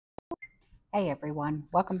Hey everyone,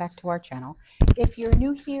 welcome back to our channel. If you're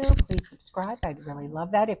new here, please subscribe. I'd really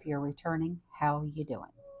love that. If you're returning, how you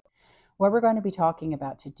doing? What we're going to be talking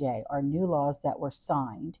about today are new laws that were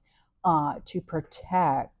signed to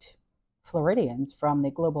protect Floridians from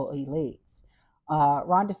the global elites.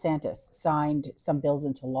 Ron DeSantis signed some bills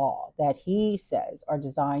into law that he says are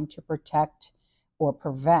designed to protect or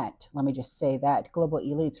prevent, let me just say that, global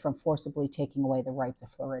elites from forcibly taking away the rights of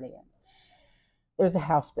Floridians. There's a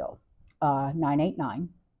House bill, 989,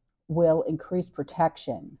 will increase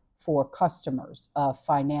protection for customers of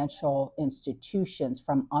financial institutions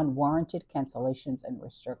from unwarranted cancellations and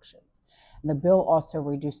restrictions. And the bill also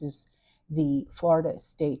reduces the Florida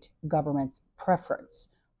state government's preference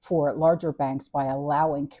for larger banks by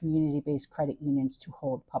allowing community-based credit unions to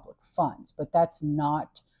hold public funds. But that's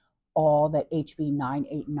not all that HB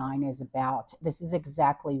 989 is about. This is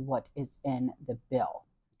exactly what is in the bill,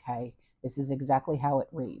 okay? This is exactly how it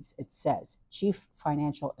reads. It says, Chief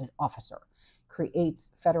Financial Officer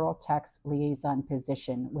creates federal tax liaison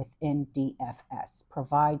position within DFS,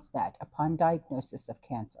 provides that upon diagnosis of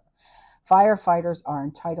cancer, firefighters are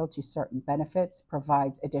entitled to certain benefits,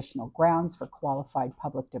 provides additional grounds for qualified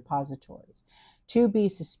public depositories to be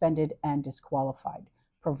suspended and disqualified,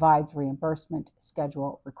 provides reimbursement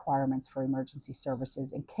schedule requirements for emergency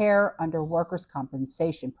services and care under workers'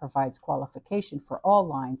 compensation, provides qualification for all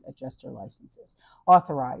lines adjuster licenses,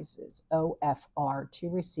 authorizes OFR to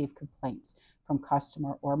receive complaints from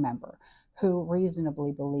customer or member who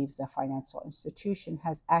reasonably believes the financial institution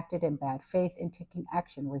has acted in bad faith in taking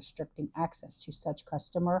action restricting access to such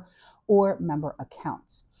customer or member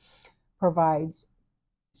accounts, provides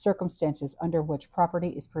circumstances under which property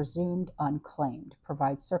is presumed unclaimed,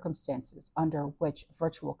 provides circumstances under which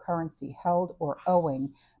virtual currency held or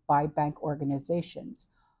owing by bank organizations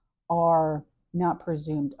are not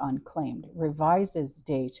presumed unclaimed, revises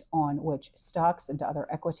date on which stocks and other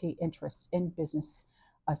equity interests in business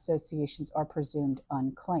associations are presumed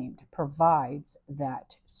unclaimed, provides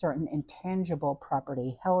that certain intangible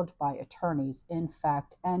property held by attorneys in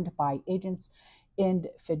fact and by agents in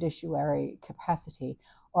fiduciary capacity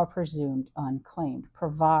are presumed unclaimed,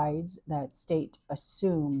 provides that state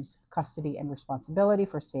assumes custody and responsibility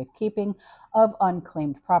for safekeeping of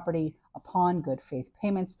unclaimed property upon good faith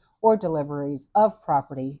payments or deliveries of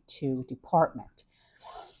property to department.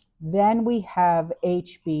 Then we have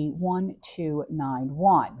HB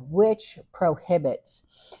 1291, which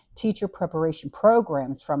prohibits teacher preparation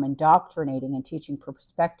programs from indoctrinating and teaching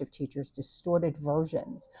prospective teachers distorted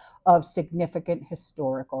versions of significant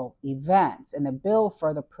historical events. And the bill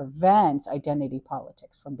further prevents identity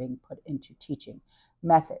politics from being put into teaching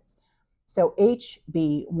methods. So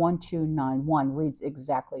HB 1291 reads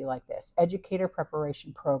exactly like this. Educator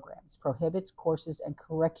preparation programs prohibits courses and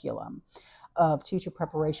curriculum of teacher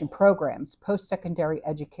preparation programs, post-secondary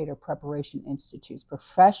educator preparation institutes,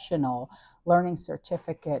 professional learning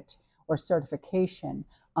certificate or certification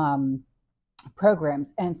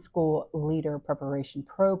programs, and school leader preparation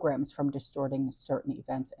programs from distorting certain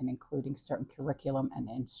events and including certain curriculum and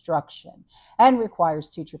instruction, and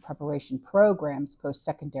requires teacher preparation programs,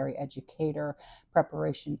 post-secondary educator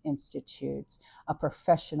preparation institutes,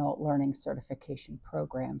 professional learning certification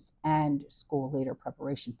programs, and school leader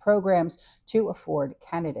preparation programs to afford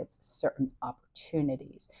candidates certain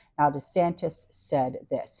opportunities. Now, DeSantis said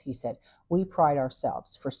this. He said, "We pride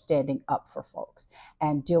ourselves for standing up for folks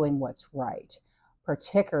and doing what's right,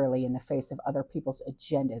 particularly in the face of other people's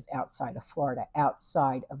agendas outside of Florida,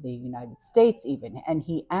 outside of the United States even." And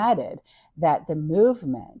he added that the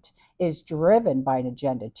movement is driven by an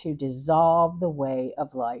agenda to dissolve the way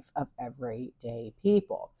of life of everyday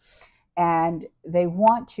people. And they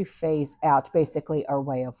want to phase out basically our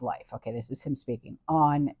way of life. Okay, this is him speaking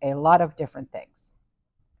on a lot of different things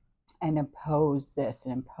and impose this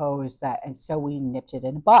and impose that. And so we nipped it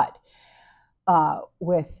in the bud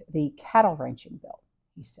with the cattle ranching bill,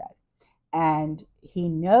 he said. And he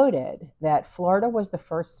noted that Florida was the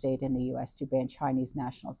first state in the U.S. to ban Chinese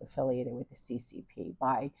nationals affiliated with the CCP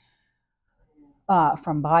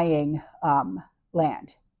from buying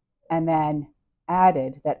land, and then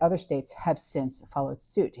added that other states have since followed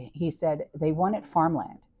suit. He said they wanted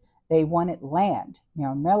farmland, they wanted land,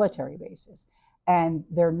 military bases, and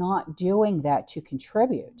they're not doing that to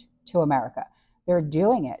contribute to America. They're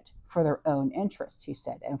doing it for their own interest, he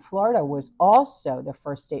said. And Florida was also the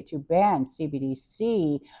first state to ban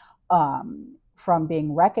CBDC from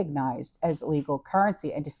being recognized as legal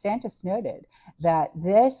currency. And DeSantis noted that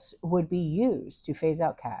this would be used to phase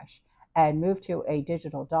out cash and move to a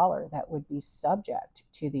digital dollar that would be subject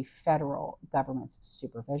to the federal government's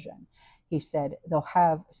supervision. He said they'll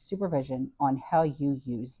have supervision on how you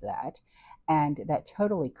use that. And that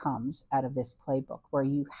totally comes out of this playbook where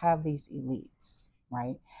you have these elites,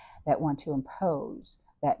 right, that want to impose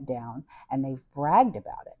that down, and they've bragged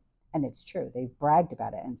about it. And it's true, they've bragged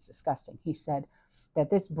about it, and it's disgusting. He said that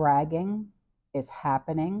this bragging is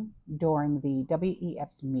happening during the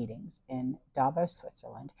WEF's meetings in Davos,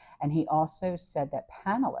 Switzerland. And he also said that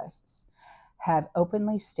panelists have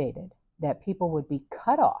openly stated that people would be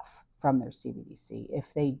cut off from their CBDC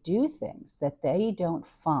if they do things that they don't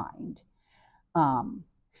find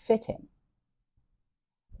fitting,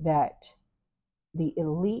 that the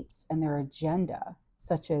elites and their agenda,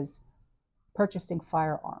 such as purchasing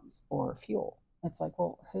firearms or fuel. It's like,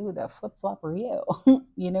 well, who the flip-flop are you?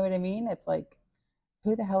 You know what I mean? It's like,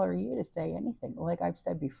 who the hell are you to say anything? Like I've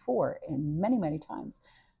said before, and many, many times,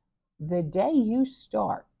 the day you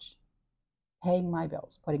start paying my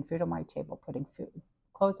bills, putting food on my table, putting food,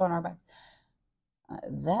 clothes on our backs,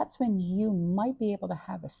 that's when you might be able to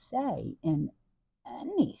have a say in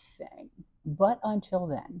anything. But until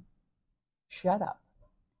then, shut up,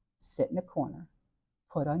 sit in the corner,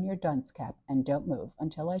 put on your dunce cap, and don't move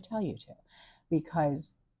until I tell you to,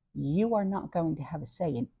 because you are not going to have a say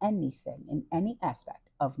in anything, in any aspect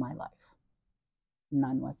of my life.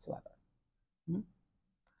 None whatsoever.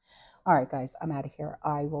 All right, guys, I'm out of here.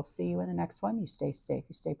 I will see you in the next one. You stay safe,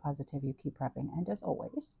 you stay positive, you keep prepping, and as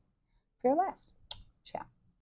always, fearless. Ciao.